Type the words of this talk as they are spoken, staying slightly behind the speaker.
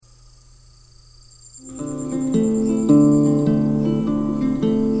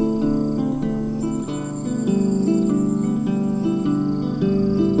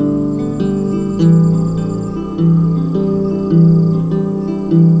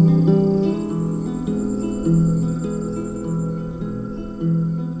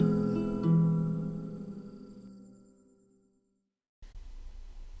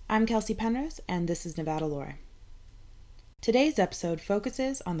I'm Kelsey Penrose, and this is Nevada Lore. Today's episode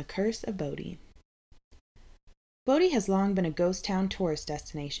focuses on the Curse of Bodie. Bodie has long been a ghost town tourist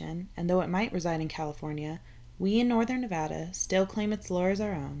destination, and though it might reside in California, we in northern Nevada still claim its lore as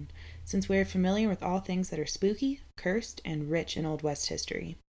our own, since we are familiar with all things that are spooky, cursed, and rich in Old West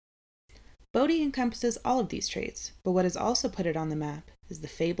history. Bodie encompasses all of these traits, but what has also put it on the map is the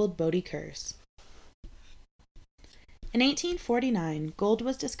fabled Bodie Curse. In 1849, gold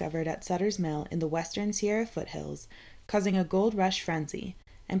was discovered at Sutter's Mill in the western Sierra foothills, causing a gold rush frenzy,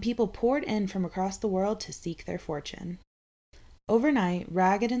 and people poured in from across the world to seek their fortune. Overnight,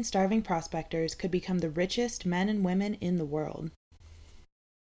 ragged and starving prospectors could become the richest men and women in the world.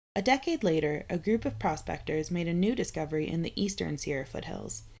 A decade later, a group of prospectors made a new discovery in the eastern Sierra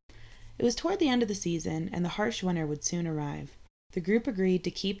foothills. It was toward the end of the season, and the harsh winter would soon arrive. The group agreed to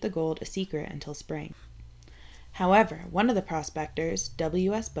keep the gold a secret until spring. However, one of the prospectors,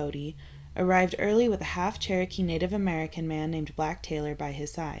 W.S. Bodie, arrived early with a half-Cherokee Native American man named Black Taylor by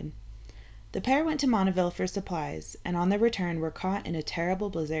his side. The pair went to Monteville for supplies, and on their return were caught in a terrible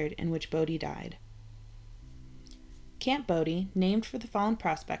blizzard in which Bodie died. Camp Bodie, named for the fallen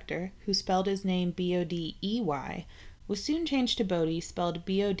prospector, who spelled his name B-O-D-E-Y, was soon changed to Bodie, spelled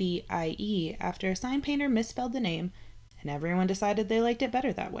B-O-D-I-E, after a sign painter misspelled the name, and everyone decided they liked it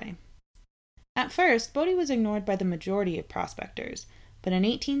better that way. At first, Bodie was ignored by the majority of prospectors, but in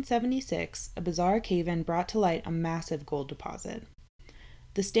 1876, a bizarre cave-in brought to light a massive gold deposit.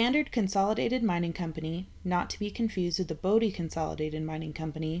 The Standard Consolidated Mining Company, not to be confused with the Bodie Consolidated Mining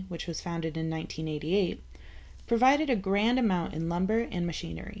Company, which was founded in 1988, provided a grand amount in lumber and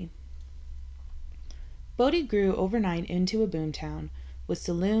machinery. Bodie grew overnight into a boomtown, with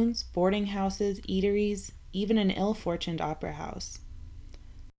saloons, boarding houses, eateries, even an ill-fortuned opera house.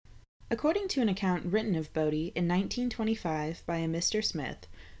 According to an account written of Bodie in 1925 by a Mr. Smith,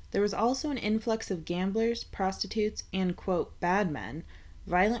 there was also an influx of gamblers, prostitutes, and, quote, bad men,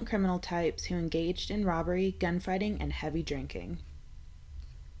 violent criminal types who engaged in robbery, gunfighting, and heavy drinking.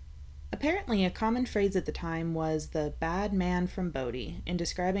 Apparently, a common phrase at the time was the bad man from Bodie in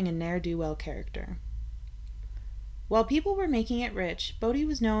describing a ne'er-do-well character. While people were making it rich, Bodie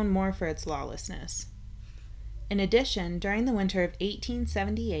was known more for its lawlessness. In addition, during the winter of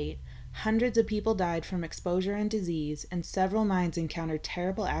 1878, hundreds of people died from exposure and disease, and several mines encountered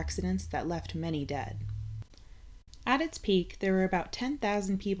terrible accidents that left many dead. At its peak, there were about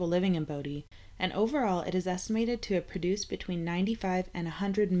 10,000 people living in Bodie, and overall it is estimated to have produced between $95 and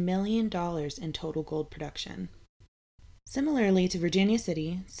 $100 million in total gold production. Similarly to Virginia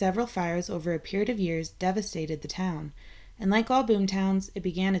City, several fires over a period of years devastated the town, and like all boomtowns, it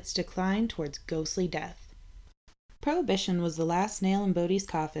began its decline towards ghostly death. Prohibition was the last nail in Bodie's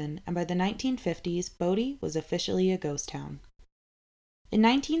coffin, and by the 1950s, Bodie was officially a ghost town. In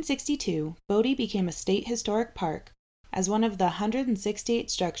 1962, Bodie became a state historic park, as one of the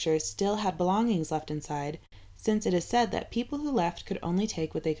 168 structures still had belongings left inside, since it is said that people who left could only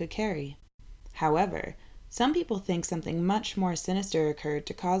take what they could carry. However, some people think something much more sinister occurred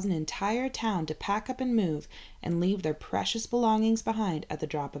to cause an entire town to pack up and move and leave their precious belongings behind at the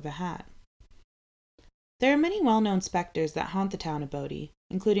drop of a hat. There are many well-known specters that haunt the town of Bodie,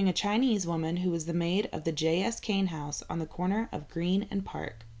 including a Chinese woman who was the maid of the J.S. Kane house on the corner of Green and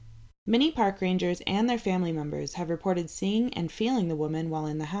Park. Many park rangers and their family members have reported seeing and feeling the woman while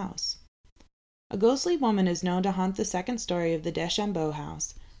in the house. A ghostly woman is known to haunt the second story of the Deschambault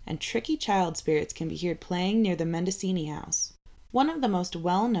house, and tricky child spirits can be heard playing near the Mendocini house. One of the most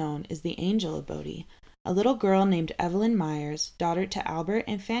well-known is the Angel of Bodie, a little girl named Evelyn Myers, daughter to Albert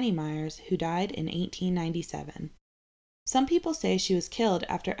and Fanny Myers, who died in 1897. Some people say she was killed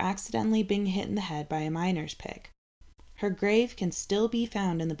after accidentally being hit in the head by a miner's pick. Her grave can still be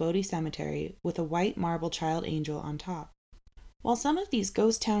found in the Bodie Cemetery with a white marble child angel on top. While some of these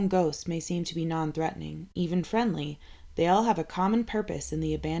ghost town ghosts may seem to be non-threatening, even friendly, they all have a common purpose in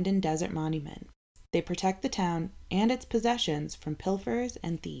the abandoned desert monument. They protect the town and its possessions from pilferers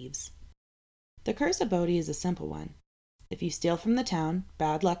and thieves. The Curse of Bodie is a simple one. If you steal from the town,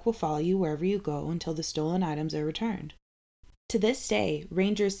 bad luck will follow you wherever you go until the stolen items are returned. To this day,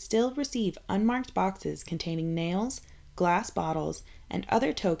 rangers still receive unmarked boxes containing nails, glass bottles, and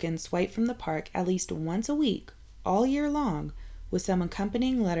other tokens swiped from the park at least once a week, all year long, with some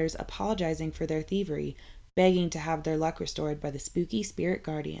accompanying letters apologizing for their thievery, begging to have their luck restored by the spooky spirit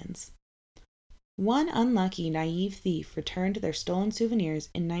guardians. One unlucky, naive thief returned their stolen souvenirs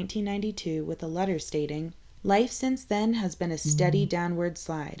in 1992 with a letter stating, "Life since then has been a steady downward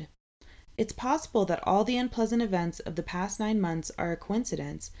slide. It's possible that all the unpleasant events of the past 9 months are a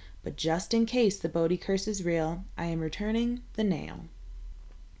coincidence, but just in case the Bodie curse is real, I am returning the nail."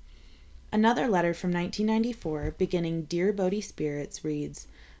 Another letter from 1994, beginning Dear Bodie Spirits, reads,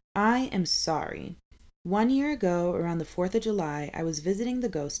 I am sorry. 1 year ago, around the 4th of July, I was visiting the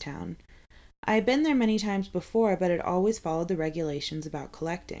ghost town. I had been there many times before, but had always followed the regulations about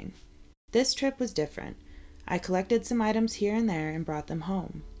collecting. This trip was different. I collected some items here and there and brought them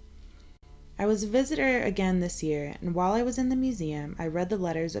home. I was a visitor again this year, and while I was in the museum, I read the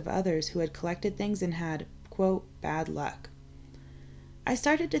letters of others who had collected things and had, quote, bad luck. I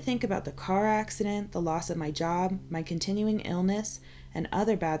started to think about the car accident, the loss of my job, my continuing illness, and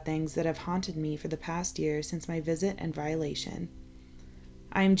other bad things that have haunted me for the past year since my visit and violation.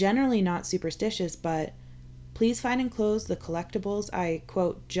 I am generally not superstitious, but please find enclosed the collectibles I,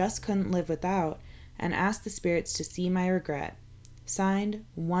 quote, just couldn't live without, and ask the spirits to see my regret. Signed,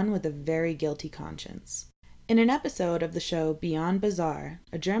 one with a very guilty conscience. In an episode of the show Beyond Bizarre,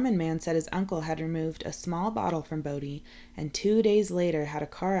 a German man said his uncle had removed a small bottle from Bodie and 2 days later had a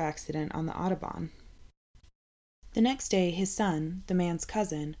car accident on the Autobahn. The next day, his son, the man's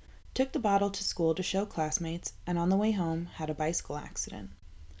cousin, took the bottle to school to show classmates and on the way home had a bicycle accident.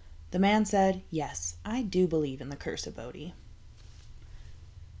 The man said, yes, I do believe in the Curse of Bodie.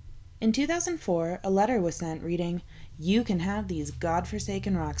 In 2004, a letter was sent reading, you can have these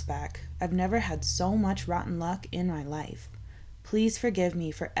godforsaken rocks back. I've never had so much rotten luck in my life. Please forgive me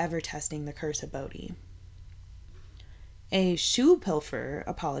for ever testing the Curse of Bodie. A shoe pilferer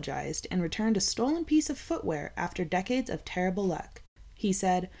apologized and returned a stolen piece of footwear after decades of terrible luck. He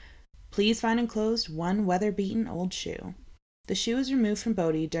said, please find enclosed one weather-beaten old shoe. The shoe was removed from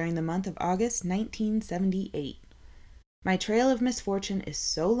Bodie during the month of August 1978. My trail of misfortune is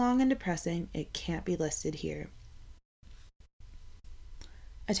so long and depressing, it can't be listed here.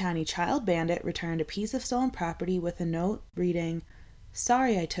 A tiny child bandit returned a piece of stolen property with a note reading,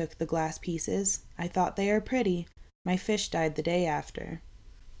 sorry I took the glass pieces. I thought they are pretty. My fish died the day after.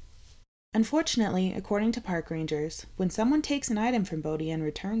 Unfortunately, according to park rangers, when someone takes an item from Bodie and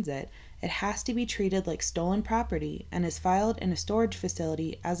returns it, it has to be treated like stolen property and is filed in a storage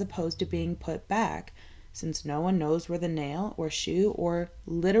facility as opposed to being put back, since no one knows where the nail or shoe or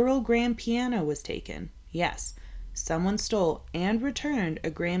literal grand piano was taken. Yes, someone stole and returned a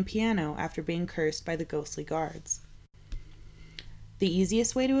grand piano after being cursed by the ghostly guards. The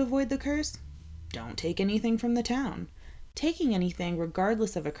easiest way to avoid the curse? Don't take anything from the town. Taking anything,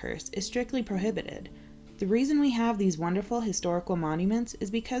 regardless of a curse, is strictly prohibited. The reason we have these wonderful historical monuments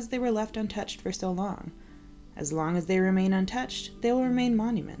is because they were left untouched for so long. As long as they remain untouched, they will remain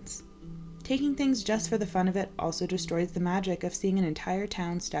monuments. Taking things just for the fun of it also destroys the magic of seeing an entire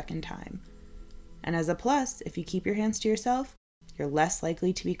town stuck in time. And as a plus, if you keep your hands to yourself, you're less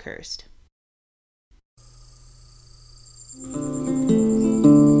likely to be cursed.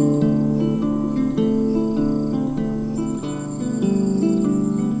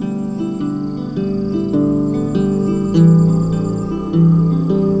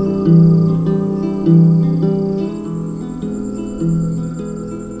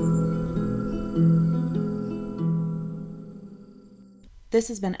 This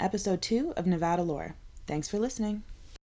has been episode 2 of Nevada Lore. Thanks for listening.